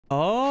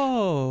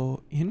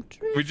Oh,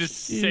 interesting. We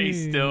just stay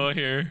still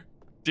here.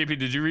 JP,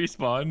 did you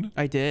respawn?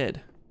 I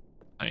did.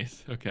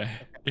 Nice. Okay.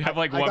 You have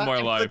like one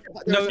more life.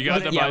 No, you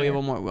got the yeah, button. we have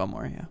one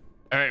more. Yeah.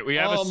 All right, we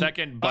have a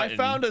second button. I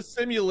found a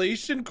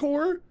simulation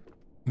core.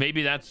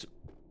 Maybe that's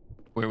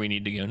where we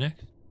need to go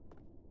next.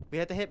 We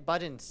have to hit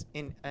buttons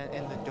in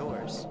the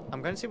doors.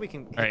 I'm gonna see if we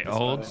can. All right,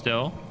 hold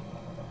still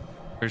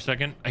for a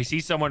second. I see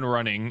someone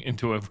running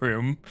into a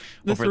room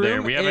over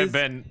there. We haven't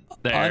been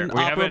there.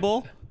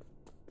 Unoperable.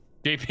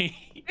 JP.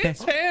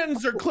 Its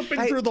hands are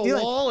clipping through the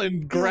wall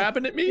and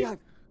grabbing at me.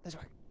 That's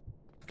right.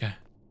 Okay.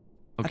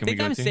 I think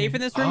I'm safe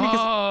in this room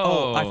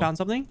because I found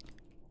something.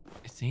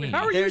 I see.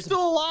 How are you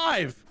still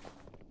alive?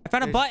 I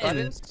found a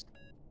button.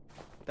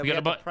 You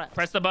gotta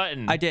press the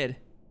button. I did.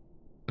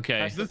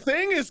 Okay. The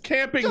thing is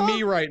camping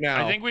me right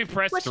now. I think we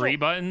pressed 3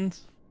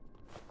 buttons.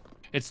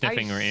 It's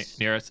sniffing right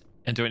near us.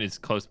 Entoan is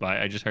close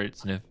by. I just heard it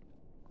sniff.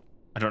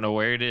 I don't know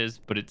where it is,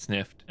 but it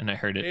sniffed and I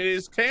heard it. It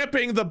is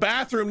camping the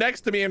bathroom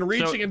next to me and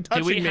reaching and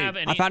touching me.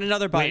 I found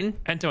another button.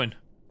 Wait, Entoan.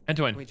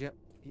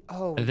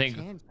 Oh, I think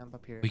we can jump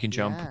up here. We can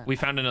jump. We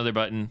found another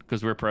button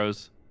because we're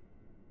pros.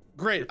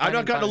 Great. I've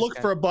not gotten to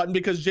look for a button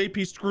because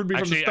JP screwed me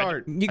from the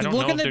start. You can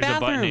look in the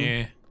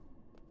bathroom.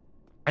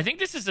 I think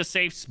this is a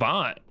safe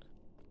spot.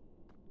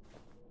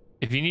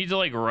 If you need to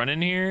like run in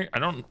here, I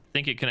don't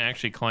think it can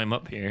actually climb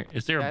up here.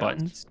 Is there a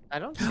button? I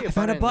don't see a button. I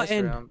found a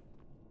button.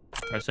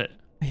 Press it.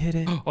 I hit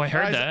it. Oh, I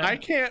heard that. I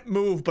can't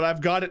move, but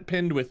I've got it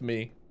pinned with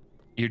me.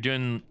 You're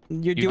doing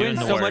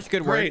so much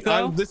good work,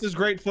 though. This is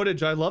great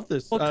footage. I love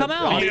this. Well, come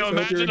out. Can you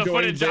imagine the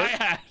footage I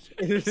had?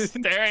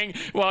 Staring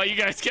while you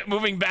guys kept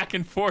moving back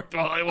and forth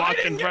while I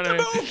walked in front of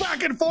it. Move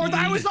back and forth.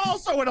 I was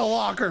also in a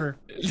locker.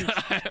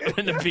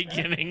 In the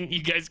beginning,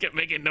 you guys kept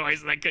making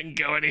noise and I couldn't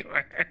go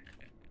anywhere.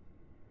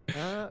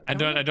 I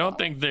don't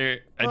think there.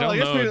 I don't know. I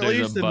guess we at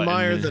least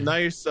admire the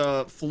nice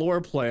floor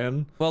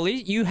plan. Well, at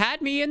least you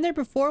had me in there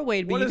before,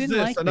 Wade, but you didn't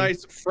like a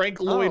nice Frank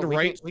Lloyd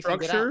Wright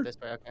structure?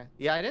 Okay.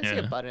 Yeah, I didn't see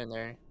a button in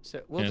there,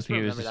 so we'll just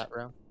remember that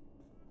room.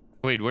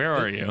 Wait, where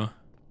are you?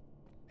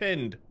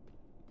 Pinned.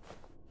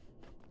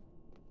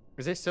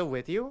 Is it still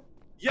with you?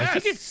 Yes. I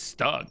think it's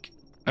stuck.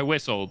 I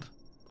whistled.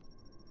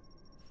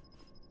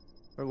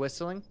 We're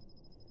whistling.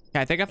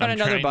 Yeah, I think I found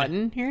another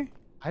button here.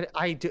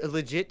 I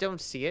legit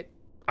don't see it.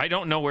 I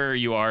don't know where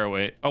you are.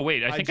 Wait. Oh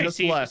wait, I think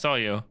I saw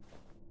you.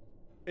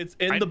 It's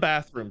in the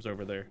bathrooms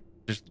over there.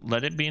 Just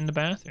let it be in the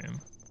bathroom.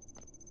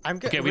 I'm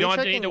good. Okay, we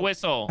don't need to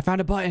whistle. I found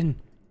a button.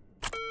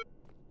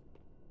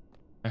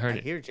 I heard it.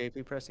 I hear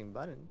JP pressing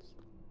buttons.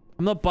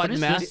 I'm the button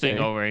master. What is this thing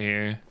over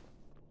here?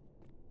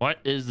 What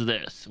is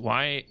this?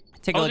 Why?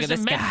 Take a look at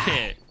this guy.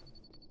 Kit.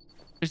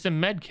 There's a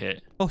med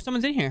kit. Oh,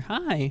 someone's in here.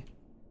 Hi.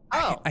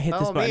 Oh, I hit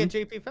this button. Me and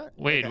JP found.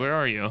 Wait, where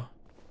are you?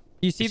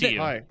 You see that?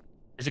 Hi.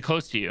 Is it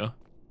close to you?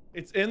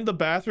 It's in the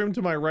bathroom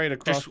to my right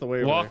across the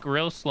way. Walk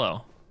real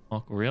slow.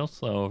 Walk real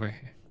slow over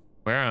here.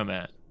 Where I'm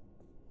at.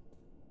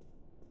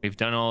 We've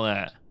done all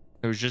that.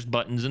 There was just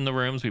buttons in the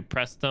rooms. We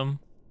pressed them.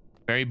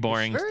 Very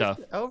boring stuff.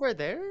 Over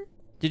there?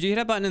 Did you hit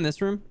a button in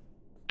this room?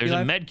 There's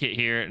a med kit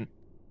here.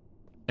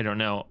 I don't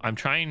know. I'm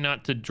trying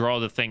not to draw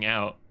the thing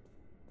out.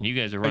 You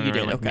guys are running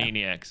around like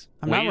maniacs.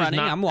 I'm not running.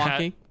 I'm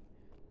walking.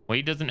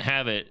 Wade doesn't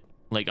have it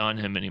like on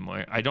him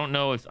anymore. I don't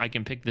know if I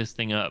can pick this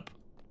thing up.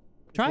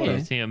 Try it.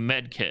 I see a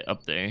med kit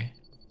up there.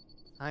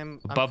 I'm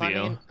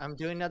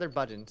doing other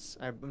buttons.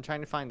 I'm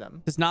trying to find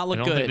them. Does not look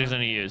good. I don't think there's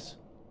any use.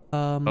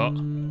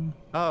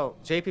 Oh,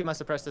 JP must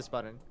have pressed this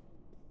button.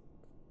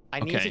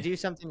 I need to do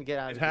something to get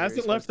out of here. It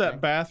hasn't left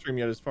that bathroom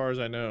yet, as far as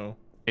I know.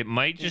 It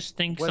might just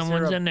think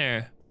someone's in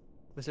there.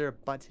 Was there a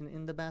button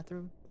in the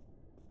bathroom?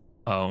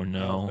 Oh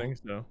no. I don't think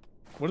so.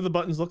 What do the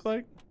buttons look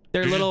like?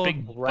 They're little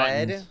big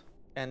red, buttons.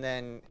 And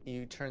then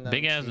you turn them.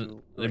 Big as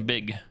they're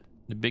big.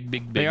 The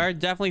big. They are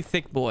definitely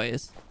thick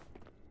boys.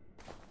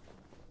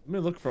 Let me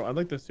look for. I'd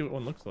like to see what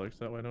one looks like,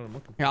 so that way I know what I'm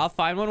looking for. Here, I'll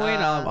find one. Wait,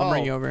 I'll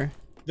bring you over.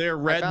 They're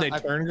red and they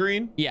turn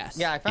green. Yes.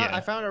 Yeah,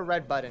 I found a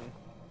red button.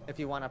 If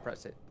you want to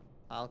press it,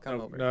 I'll come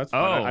over. No, that's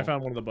fine. I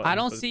found one of the buttons. I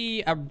don't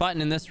see a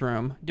button in this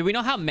room. Do we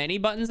know how many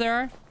buttons there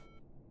are?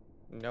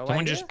 No.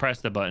 Someone just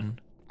pressed the button.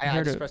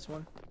 I just pressed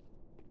one.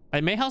 I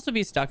may also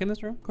be stuck in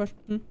this room.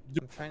 Question.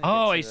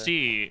 Oh, I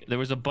see. There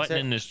was a button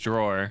in this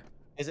drawer.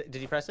 Is it?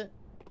 Did you press it?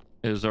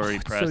 It was already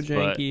pressed, so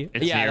janky.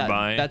 but it's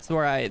nearby. That's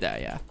where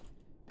yeah.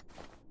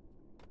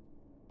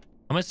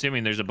 I'm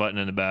assuming there's a button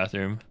in the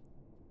bathroom.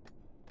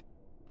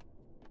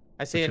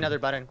 I see another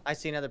button. I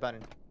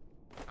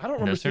don't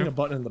remember seeing a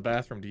button in the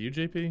bathroom. Do you,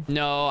 JP?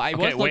 No, I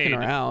was looking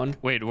around.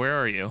 Wait, where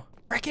are you?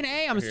 Freaking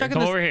A, I'm stuck in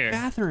this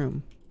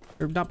bathroom.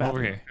 Or not bathroom.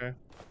 Over here. Okay.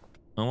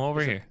 I'm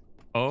over here.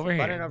 Over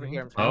here. Button over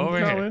here. Over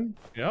here.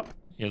 Yep.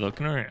 You're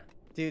looking around.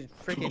 Dude,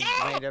 freaking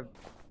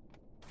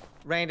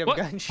random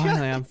gunshot.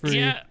 Finally, I'm free.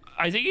 Yeah,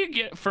 I think you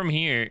get from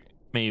here,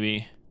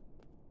 maybe.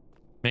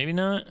 Maybe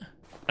not.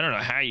 I don't know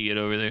how you get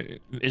over there.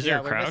 Is there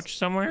a crouch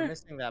somewhere? We're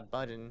missing that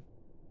button.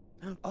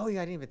 Oh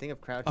yeah, I didn't even think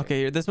of crouching.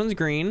 Okay, this one's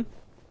green.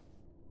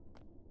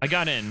 I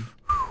got in.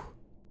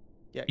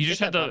 Yeah, you just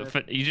had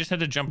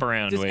to jump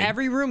around. Does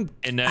every room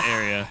in that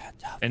area?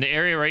 In the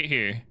area right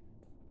here.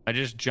 I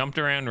just jumped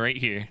around right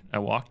here. I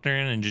walked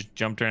around and just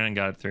jumped around and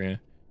got it through.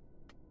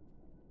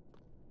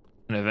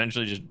 And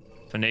eventually just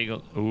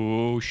finagled.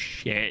 Oh,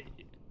 shit.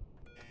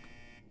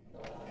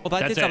 Well,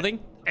 that did something.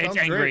 It's Sounds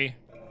angry.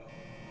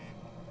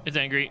 It's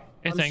angry.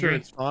 It's I'm angry. sure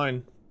it's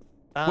fine.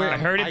 I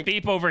heard it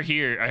beep over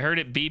here. I heard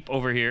it beep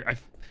over here.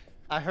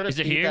 I heard Is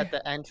it it beep here? at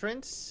the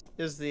entrance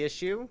is the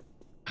issue.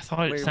 I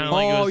thought it Wait, sounded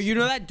like it Oh, was... you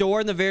know that door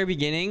in the very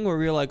beginning where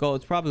we were like, oh,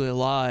 it's probably a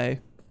lie.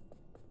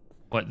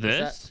 What,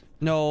 this?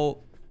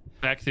 No.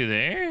 Back through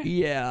there?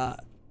 Yeah.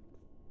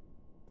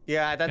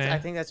 Yeah, that's. Okay. I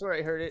think that's where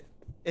I heard it.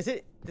 Is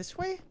it this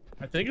way?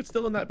 I think it's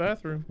still in that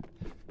bathroom.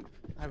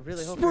 I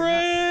really hope.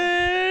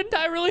 Sprint!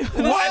 I really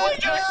hope. Why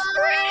would you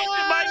sprint?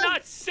 Why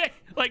not say,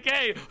 like,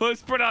 hey, let's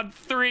sprint on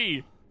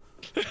 3?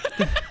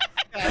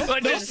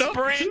 Let's just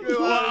sprint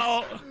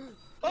while...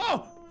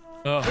 Oh!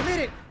 We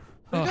made it.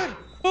 We're good.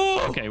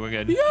 Oh, Okay, we're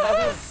good.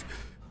 yes!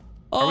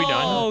 Are we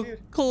done? Oh, Dude.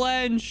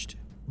 clenched.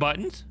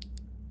 Buttons?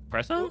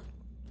 Press them?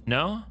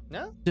 No?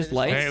 No. Just I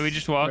lights? Okay, we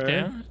just walked Okay.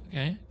 down.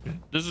 Okay.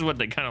 This is what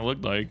they kind of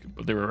looked like,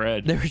 but they were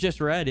red. They were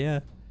just red, yeah.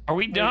 Are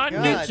we done?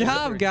 God, Good this is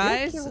job,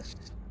 guys. ridiculous.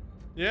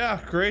 Yeah,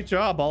 great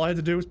job. All I had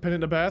to do was pin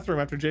in the bathroom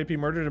after JP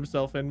murdered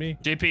himself and me.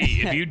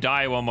 JP, if you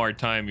die one more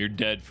time, you're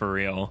dead for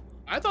real.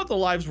 I thought the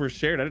lives were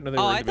shared. I didn't know they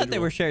were Oh, I thought they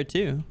individual. were shared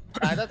too.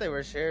 I thought they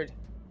were shared.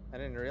 I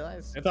didn't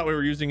realize. I thought we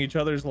were using each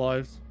other's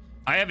lives.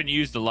 I haven't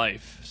used a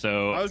life, I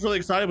so... was really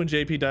excited when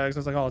JP died 'cause I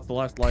was like, oh, it's the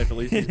last life. At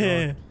least he's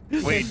gone.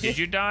 Wait, did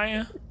you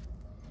die?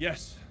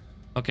 Yes.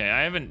 Okay,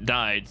 I haven't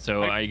died,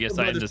 so I guess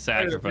I had to Me in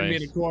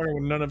sacrifice. a corner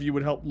when none of you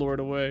would help lure it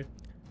away.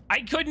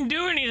 I couldn't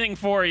do anything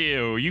for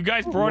you. You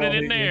guys brought it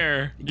in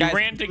there. You Guys,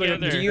 ran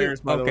together. Do you,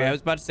 by the okay, way. I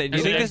was about to say, do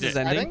you There's think an this is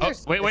exit. ending? think Oh,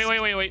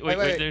 there's-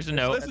 wait. There's a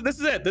note. This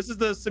is it. This is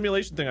the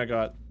simulation thing I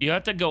got. You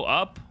have to go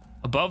up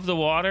above the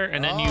water,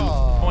 and then you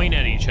Oh. point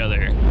at each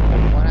other.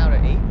 1 out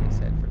of 8, they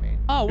said for me.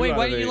 Oh, wait, out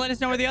why of didn't you 8. let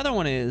us know where the other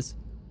one is?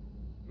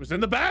 It was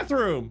in the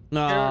bathroom.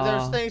 No.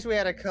 There's things we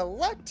had to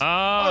collect. Oh.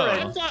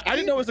 Alright. I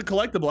didn't know it was a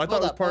collectible. I thought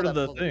it was part of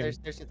the thing.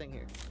 There's your thing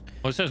here.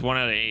 Well, it says 1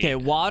 out of 8. Okay,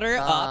 water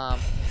up, Um,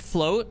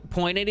 float,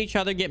 point at each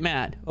other, get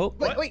mad. Oh,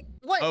 Wait,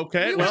 what?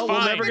 Okay, You well, were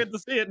we'll fine. never get to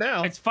see it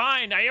now. It's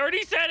fine. I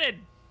already said it.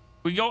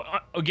 We go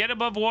get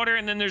above water,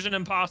 and then there's an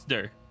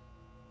imposter.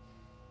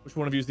 Which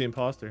one of you is the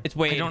imposter? it's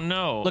Wade. I don't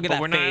know. Look at but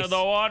that we're not out face. of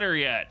the water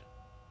yet.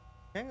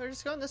 Okay, we're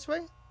just going this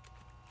way.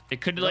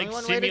 It could There's like only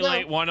one way to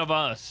simulate go. one of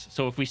us.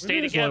 So if we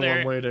stay There's only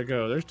together, one way to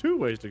go. There's 2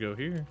 ways to go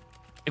here.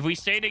 if we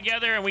stay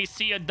together and we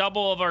see a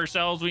double of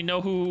ourselves, we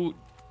know who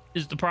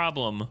is the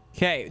problem.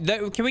 Okay,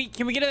 can we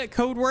get a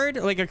code word,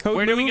 like a code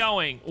Where move? are we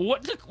going?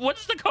 What's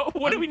the code?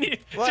 What do we need?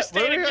 Just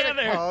stay What are we gonna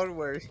together. code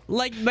word?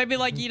 Like maybe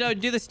like do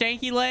the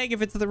stanky leg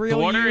if it's the The real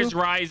water you. is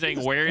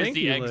rising. Where is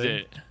the Thank you,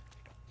 Lynn.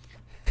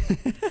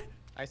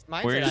 exit?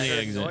 Mine Where's said I the heard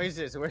exit?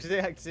 noises. Where's the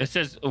It exit?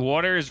 says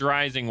water is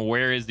rising.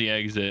 Where is the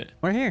exit?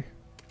 We're here.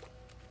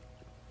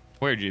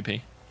 Where, GP?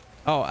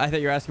 Oh, I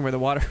thought you were asking where the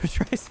water was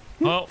rising.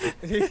 Well,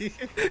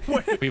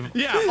 we've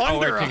Yeah, Oh,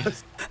 under we're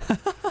us.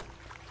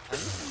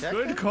 Check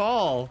Good it.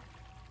 call.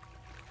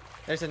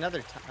 There's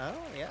another. Oh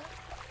yeah.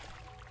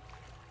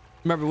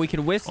 Remember, we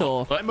can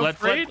whistle. I'm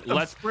afraid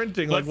of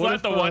sprinting. Let's Like, what let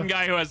if, the one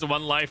guy who has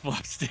 1 life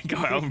left go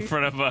out in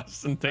front of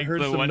us and I take heard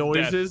the some one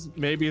death. noises.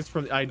 Maybe it's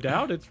from. I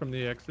doubt it's from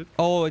the exit.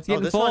 Oh, it's Oh,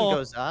 getting this full. one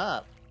goes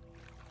up.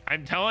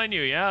 I'm telling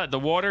you, yeah, the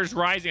water's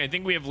rising. I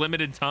think we have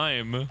limited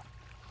time.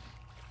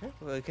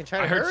 Well, we can try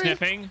to I heard hurry.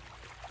 sniffing.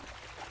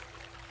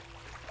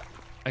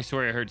 I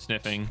swear I heard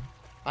sniffing.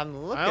 I'm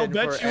looking I'll for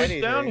bet you it's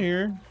anything. down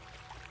here.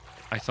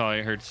 I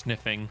heard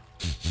sniffing.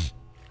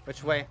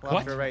 Which way? Left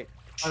What? or right?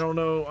 I don't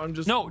know. I'm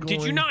just. No, did you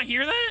going- not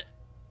hear that?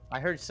 I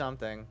heard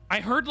something. I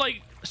heard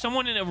like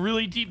someone in a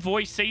really deep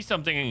voice say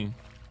something,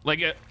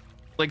 like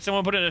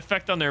someone put an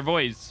effect on their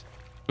voice.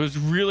 It was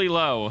really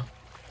low.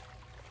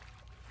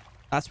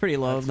 That's pretty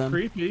low of That's them.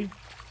 creepy.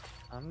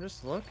 I'm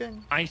just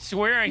looking. I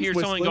swear I hear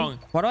someone whistling? going.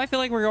 Why do I feel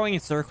like we're going in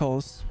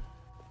circles?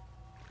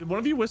 Did one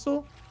of you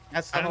whistle?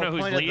 That's the I don't whole know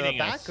who's point of the leading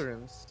back us.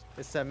 rooms.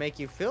 Is to make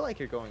you feel like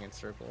you're going in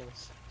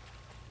circles.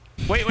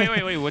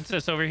 Wait. What's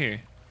this over here?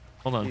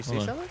 Hold on. Do you see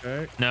Hold on. something?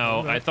 Okay. No,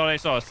 Hold on. I thought I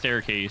saw a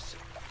staircase.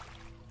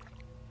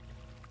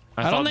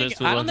 I don't thought think this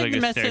would look like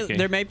a staircase.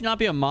 there may not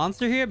be a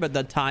monster here, but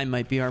the time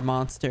might be our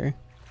monster.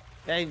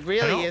 It I really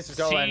don't is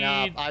going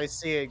up. see- I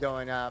see it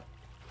going up.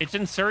 It's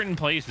in certain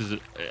places.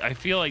 I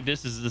feel like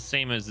this is the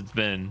same as it's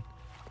been.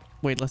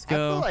 Wait, let's I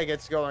feel go. like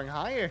it's going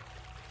higher.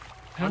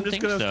 I I'm don't just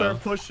think gonna so.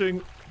 start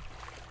pushing.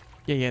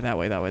 Yeah, that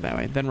way.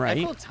 Then I right.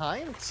 feel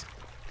timed.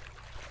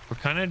 We're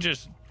kind of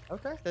just.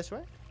 Okay, this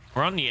way.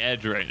 We're on the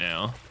edge right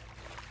now.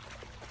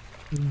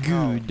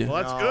 Good.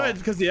 Well, that's No. good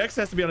because the X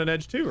has to be on an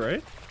edge too,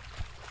 right?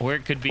 Or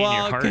it could be in Well,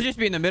 your it heart. could just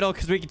be in the middle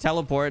because we can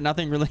teleport.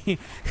 Nothing really.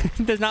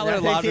 There's not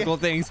really Yeah. logical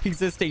things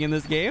existing in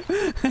this game.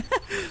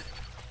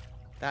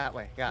 That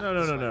way. Yeah. No, no,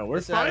 this no, way. no, we're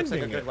that looks like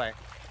a finding good it. way.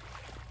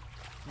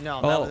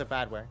 No, Oh. that was a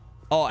bad way.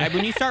 Oh, and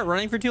when you start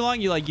running for too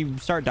long, you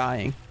start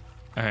dying.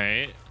 All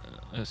right.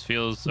 This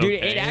feels Dude,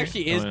 okay. it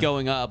actually is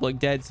going up, like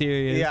dead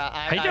serious. Yeah,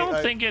 I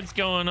don't think it's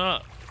going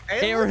up.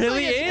 It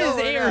really is.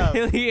 It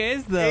really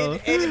is, though.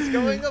 It's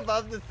going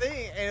above the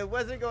thing, and it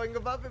wasn't going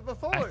above it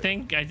before. I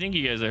think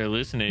you guys are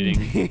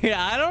hallucinating.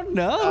 Yeah, I don't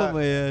know,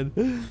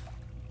 man.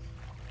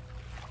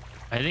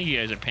 I think you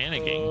guys are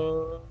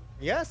panicking.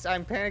 Yes,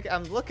 I'm panicking.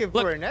 I'm looking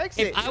for an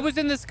exit. If I was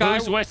in the sky,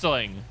 Who's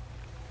whistling?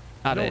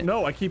 I don't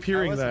know. I keep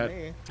hearing that.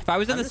 If I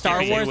was in the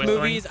Star Wars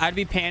movies, I'd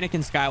be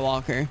panicking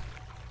Skywalker.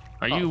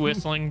 Are you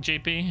whistling,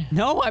 JP?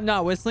 No, I'm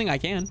not whistling. I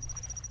can.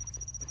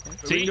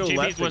 See,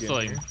 JP's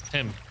whistling.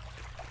 Tim.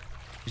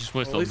 He's just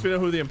whistling. Well, at least we know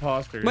who the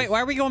imposter is. Wait, why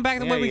are we going back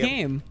the way we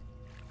came?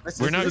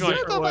 We're not going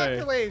go back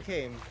the way you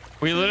came.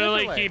 We're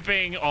literally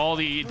keeping all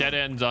the dead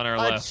ends on our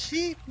left.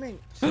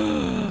 Achievement.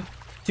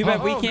 Too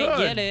bad we can't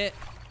get it.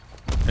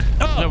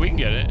 No, we can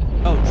get it.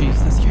 Oh, jeez,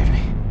 that scared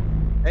me.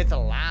 It's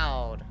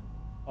loud.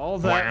 All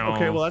that. Wow.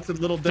 Okay, well, that's a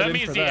little dead That end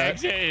means for the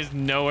exit is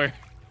nowhere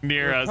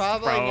near us,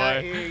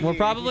 probably. We're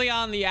probably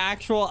on the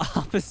actual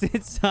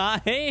opposite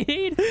side.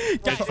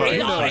 It's a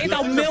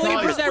It's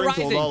million%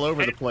 rising. all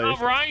over the It's place.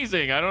 not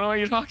rising. I don't know what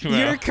you're talking about.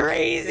 You're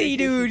crazy,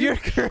 dude. You're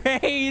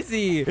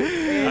crazy.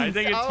 I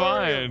think it's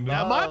fine.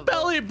 Now my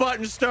belly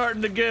button's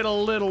starting to get a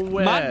little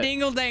wet. My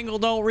dingle dangle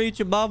don't reach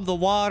above the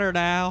water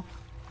now.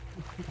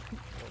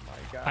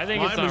 I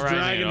think Mine it's not was rising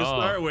dragging at to all.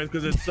 start with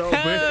because it's so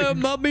Hey, big.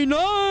 must be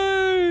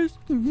nice.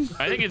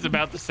 I think it's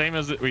about the same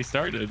as we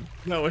started.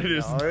 No, it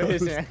isn't. No, it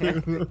isn't.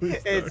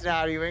 It's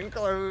not even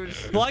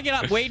close. Plug it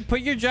up. Wait, put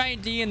your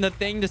giant D in the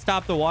thing to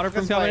stop the water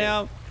from This coming way.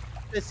 out.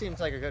 This seems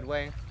like a good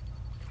way.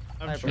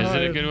 Is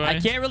it a good way? I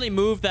can't really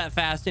move that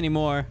fast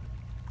anymore.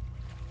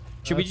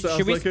 Should we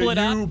split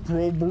up?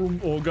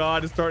 Oh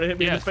God, it started hitting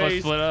me in the Yes, face. let's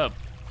split up.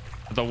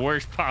 The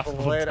worst possible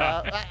Split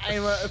up. time.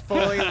 I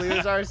fully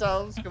lose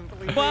ourselves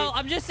completely. Well,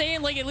 I'm just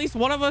saying, like, at least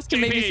one of us can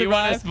JP, maybe you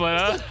want to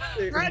survive. split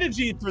up?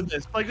 Strategy for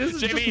this. Like this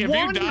is JP, just if you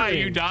wandering. die,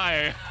 you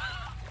die.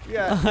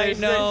 yeah, I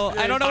know.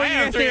 I don't know I what you're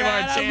have 3 saying. more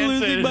I'm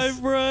losing my chances.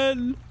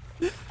 friend.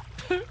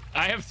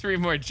 I have 3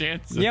 more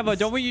chances. Yeah, but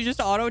don't we just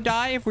auto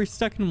die if we're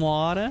stuck in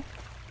water?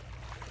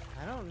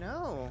 I don't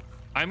know.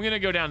 I'm gonna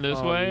go down this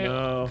Oh, way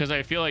no. because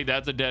I feel like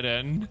that's a dead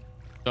end.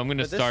 So I'm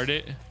gonna start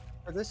it.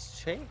 For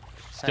this change.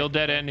 Still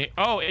dead end.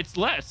 Oh, it's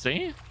less.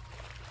 See?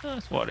 Oh,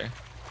 it's water.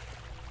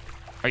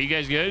 Are you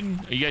guys good?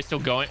 Are you guys still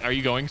going? Are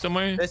you going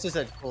somewhere? This is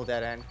a full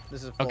dead end.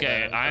 This is a full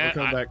Okay, dead end.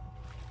 We'll come back.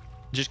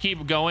 just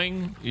keep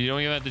going. You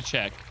don't even have to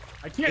check.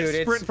 I can't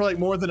Dude, sprint for like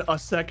more than a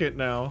second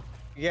now.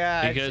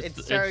 Yeah, Because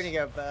it's starting to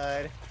get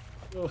bad.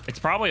 It's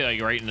probably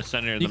like right in the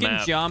center of the You can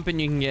map. jump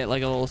and you can get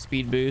like a little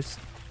speed boost.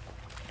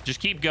 Just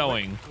keep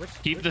going.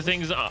 Keep the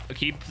things.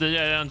 Keep the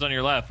dead ends on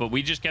your left. But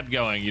we just kept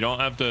going. You don't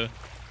have to.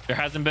 There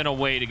hasn't been a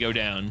way to go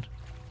down.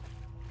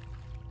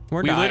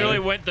 We're We dying. literally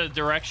went the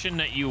direction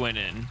that you went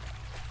in.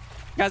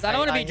 Guys, I don't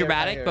want to be I hear-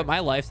 dramatic, but my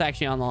life's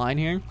actually on the line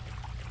here.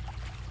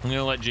 I'm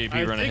gonna let JP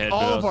I run think ahead.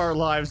 all of of our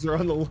lives are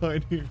on the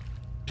line here.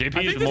 JP I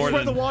is think this more is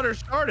where than. the water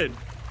started.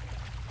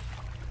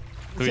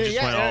 We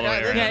just went all the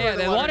way around.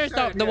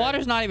 Yeah, the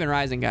water's not even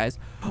rising, guys.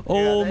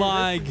 Oh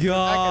my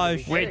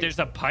gosh. Wait, there's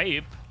a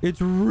pipe. It's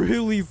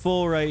really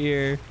full right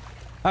here.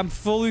 I'm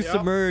fully Yep.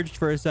 submerged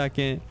for a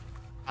second.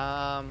 We're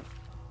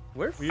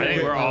I think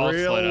getting we're all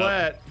real split up.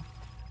 wet.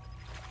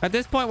 At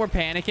this point, we're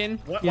panicking.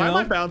 What, you why know?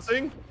 am I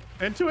bouncing?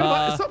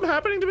 Entoan, is something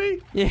happening to me?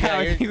 Yeah,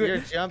 I think you're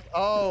jump.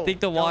 Oh, I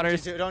think the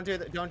water's. Don't do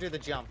the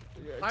jump.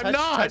 I'm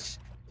not.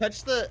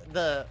 Touch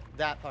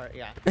that part.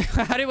 Yeah.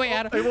 How do we?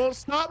 They won't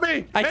stop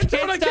me. I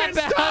Entoan, can't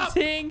stop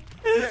bouncing.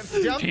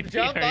 Jump are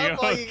you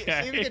up while you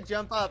okay? see if you can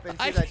jump up and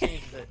see I if that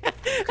changes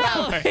it.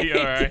 Are you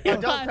alright?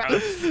 Don't crouch.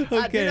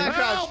 Okay. Do not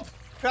crouch. Help!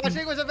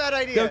 Crouching was a bad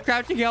idea. No,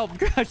 crouching help.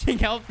 Crouching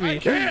help me. I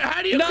can't.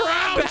 How do you No,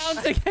 crouch? I'm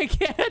bouncing. I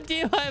can't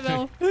do my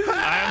help.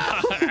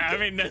 I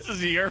mean, this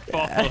is your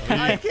fault.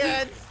 I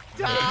can't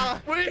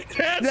stop. We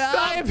can't No,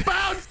 stop I'm-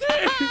 bouncing.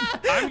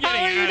 I'm getting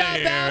How are you out not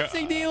of here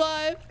bouncing,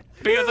 Dlive?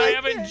 because I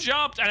haven't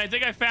jumped, and I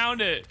think I found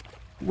it.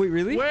 Wait,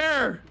 really?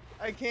 Where?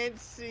 I can't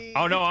see.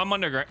 Oh no, I'm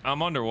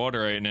underwater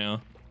right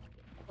now.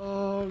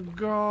 Oh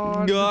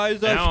God.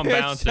 Guys, Now I I'm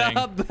can't bouncing.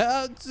 stop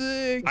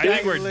bouncing. I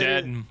think we're literally-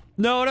 dead.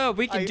 No,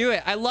 we can do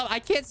it. I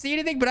can't see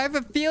anything, but I have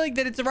a feeling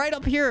that it's right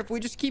up here if we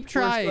just keep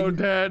trying. We're so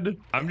dead.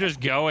 I'm just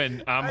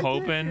going. I'm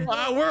hoping.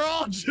 We're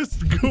all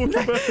just going.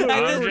 At this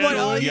I'm point,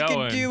 all just you can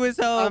going. do is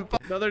hope.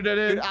 Another dead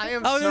Dude, end. I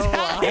am Oh, so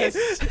lost.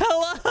 this I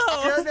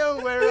Hello. don't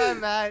know where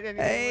I'm at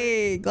anymore.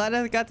 Hey, glad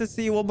I got to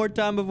see you one more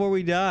time before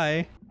we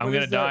die. I'm What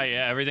gonna is that? die.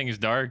 Yeah, everything is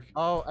dark.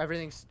 Oh,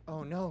 everything's.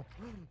 Oh no.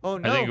 Oh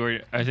no.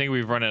 I think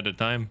we've run out of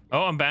time.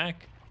 Oh, I'm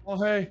back. Oh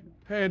hey,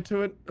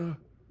 Entoan.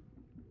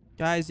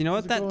 Guys, you know what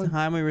How's it that going?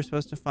 time we were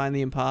supposed to find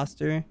the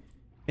imposter?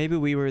 Maybe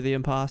we were the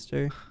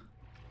imposter.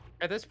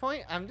 At this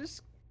point,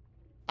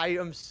 I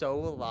am so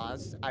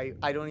lost. I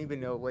don't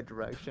even know what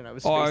direction I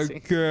was I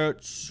facing.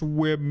 can't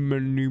swim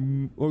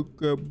anymore.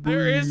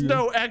 There is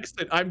no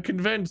exit. I'm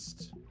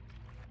convinced.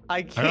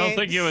 I can't. I don't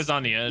think it was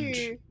on the edge.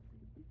 see.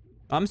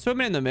 I'm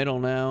swimming in the middle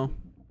now.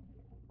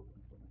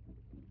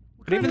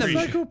 But even the Pretty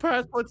sure.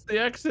 psychopath puts the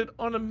exit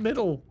on a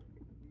middle.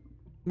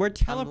 Where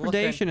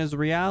teleportation is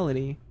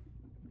reality.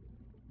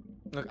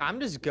 Look, I'm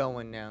just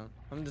going now.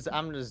 I'm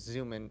just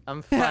zooming. I'm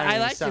I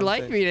finding actually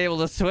like something. being able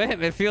to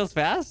swim. It feels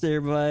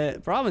faster,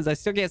 but problem is I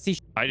still can't see.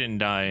 I didn't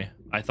die.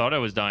 I thought I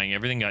was dying.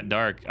 Everything got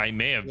dark. I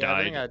may have Yeah,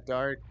 everything died got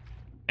dark.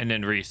 and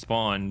then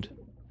respawned.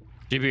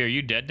 JB, are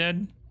you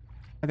dead?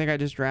 I think I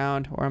just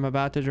drowned, or I'm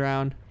about to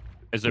drown.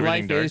 Is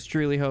everything Life dark? is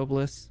truly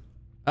hopeless.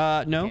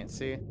 No. Can't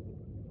see.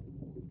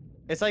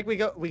 It's like we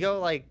go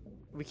like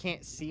we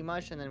can't see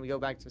much, and then we go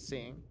back to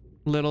seeing.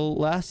 Little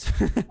less.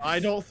 I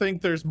don't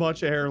think there's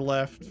much air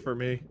left for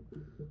me.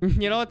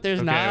 You know what? There's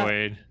Okay, not.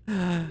 Wade.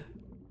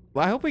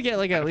 Well, I hope we get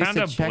like at I least found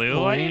a a blue checkpoint.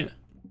 light.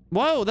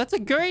 Whoa, that's a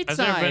great Has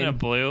sign. there been a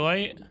blue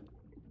light?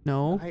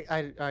 No.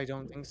 I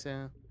don't think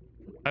so.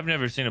 I've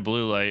never seen a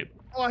blue light.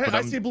 Oh, But I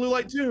I'm- see blue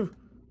light too.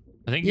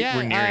 I think Yeah,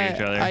 we're near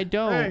each other. I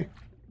don't. Hey,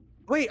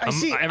 Wait, I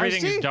see.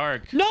 Everything I see. is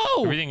dark. No.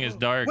 Everything is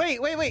dark. Wait.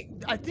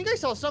 I think I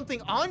saw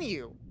something on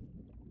you.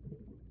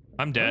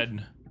 I'm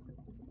dead.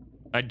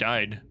 I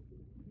died.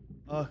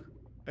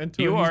 Entoan,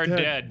 You he's are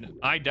dead.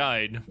 I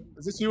died.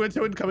 Is this you,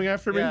 Entoan, coming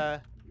after me? Yeah,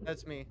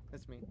 that's me.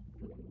 That's me.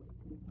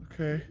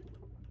 Okay.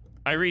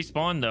 I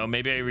respawned though.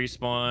 Maybe I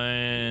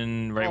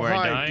respawn right Oh, where I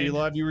hi, died.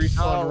 Dlive, you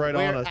respawned Oh, right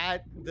we're on us.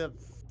 at the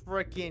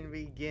freaking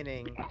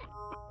beginning.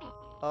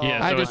 Oh,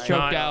 Yeah, I so just it's choked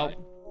not- out.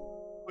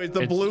 Wait,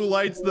 the it's- blue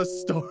light's the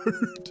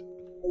start.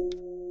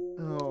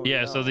 Oh,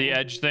 Yeah, so the no.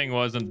 edge thing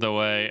wasn't the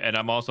way, and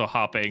I'm also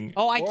hopping.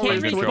 Oh, I Or can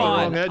is it respawn.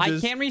 wrong I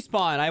edges? can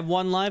respawn. I have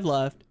 1 live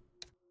left.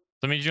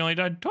 That means you only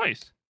died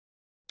twice.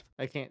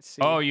 I can't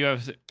see. Oh, you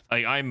have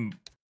like I'm.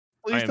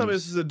 Please I tell am me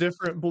this is a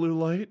different blue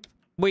light.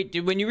 Wait,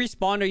 when you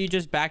respawn, are you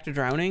just back to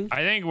drowning?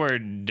 I think we're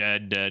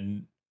dead.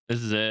 This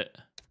is it.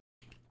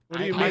 What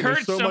do you I mean? I There's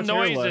heard so some much air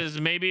left.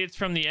 noises. Maybe it's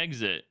from the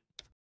exit.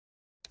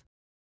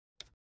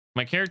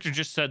 My character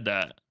just said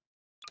that.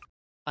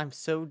 I'm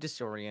so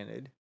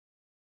disoriented.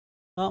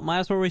 Well, might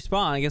as well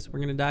respawn. I guess we're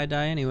gonna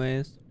die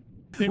anyways.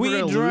 Think We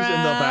we're gonna lose in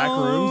the back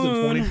rooms in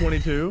drown.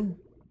 2022?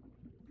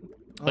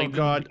 Oh Like-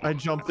 god, I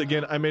jumped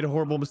again. I made a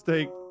horrible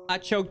mistake. I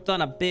choked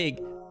on a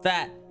big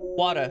fat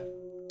water.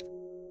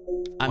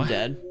 I'm What?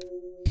 dead.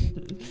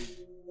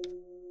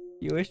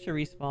 You wish to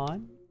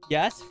respawn?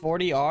 Yes,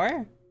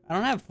 40R? I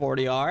don't have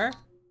 40R.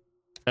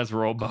 That's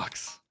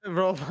Roblox.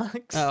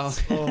 Roblox. Oh.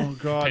 Oh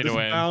god, Pay to this is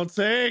win.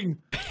 bouncing.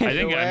 I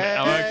think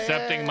I'm Away.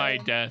 accepting my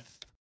death.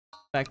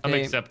 I'm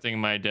Spectate. accepting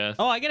my death.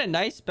 Oh, I get a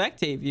nice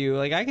spectate view.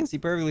 Like, I can see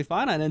perfectly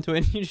fine on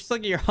Entoan. You just look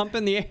at your hump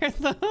in the air,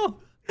 though.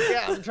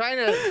 Yeah, I'm trying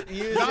to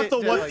use Not it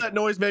the to, what's like, that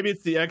noise? Maybe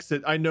it's the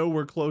exit. I know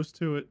we're close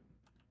to it.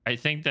 I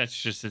think that's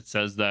just it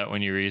says that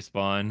when you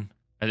respawn.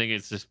 I think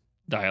it's just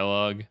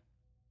dialogue.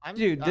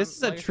 Dude, this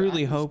is a like I said, truly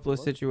I'm just hopeless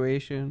looking.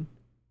 situation.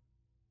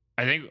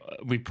 I think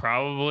we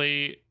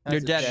probably That's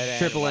You're a dead. dead end.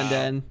 Triple and Wow.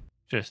 dead.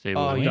 just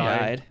able Oh, to you die.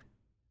 died.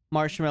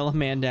 Marshmallow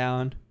man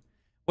down.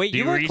 Wait, Do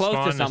you you were respawn close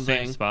to in the same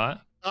something.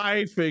 spot?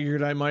 I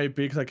figured I might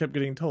be because I kept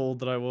getting told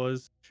that I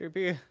was.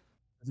 Trippy. Is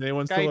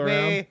anyone Guide still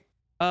around? me.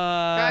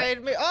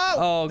 Guide me. Oh,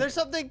 oh. there's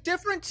something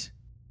different.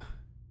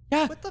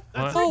 Yeah. What the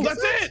What? fuck? Oh,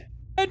 That's it.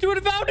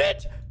 Entoan found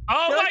it.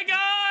 Oh Yep. my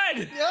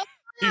god! Yep.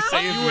 You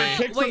saved You were me.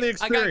 kicked from the I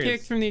got experience.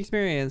 kicked from the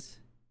experience.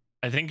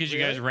 I think because you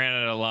guys Really? ran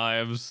out of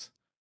lives.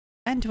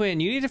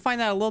 Entoan, you need to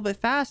find that a little bit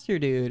faster,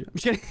 dude. I'm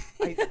kidding.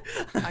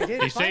 I didn't You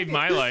find saved it.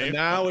 my life.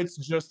 Now it's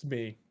just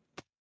me.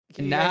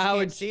 You Now guys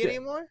can't it's see ju-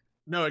 anymore.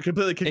 No, it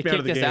completely kicked It me out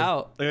of kicked the us game.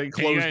 out. Like, it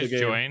Can you closed the guys game.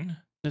 join?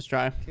 Let's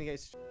try. Can you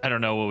guys? I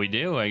don't know what we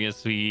do. I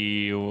guess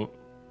we'll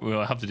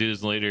have to do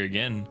this later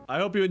again. I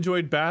hope you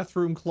enjoyed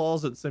Bathroom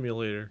Closet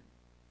Simulator.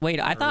 Wait,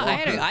 I thought I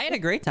locker. had a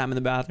great time in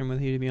the bathroom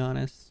with you, to be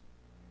honest.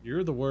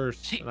 You're the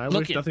worst, See, and I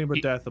look wish at- nothing but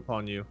you- death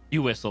upon you.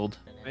 You whistled.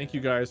 Thank you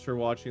guys for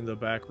watching the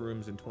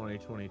Backrooms in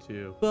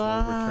 2022.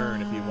 Bye. We'll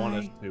return if you want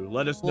us to.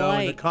 Let us know in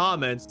the Like,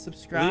 comments.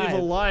 subscribe. Leave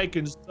a like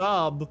and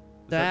sub.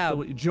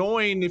 Dab.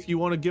 Join if you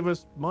want to give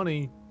us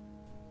money.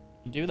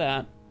 Do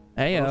that.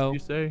 What else do Heyo. you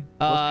say?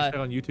 What else do you say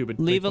on YouTube?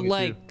 in Leave a 2022?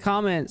 like,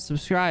 comment,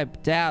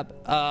 subscribe,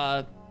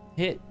 dab.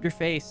 Hit your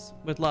face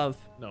with love.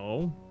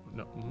 No,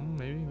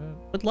 maybe that.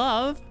 With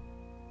love.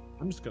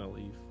 I'm just gonna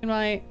leave. Good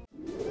night.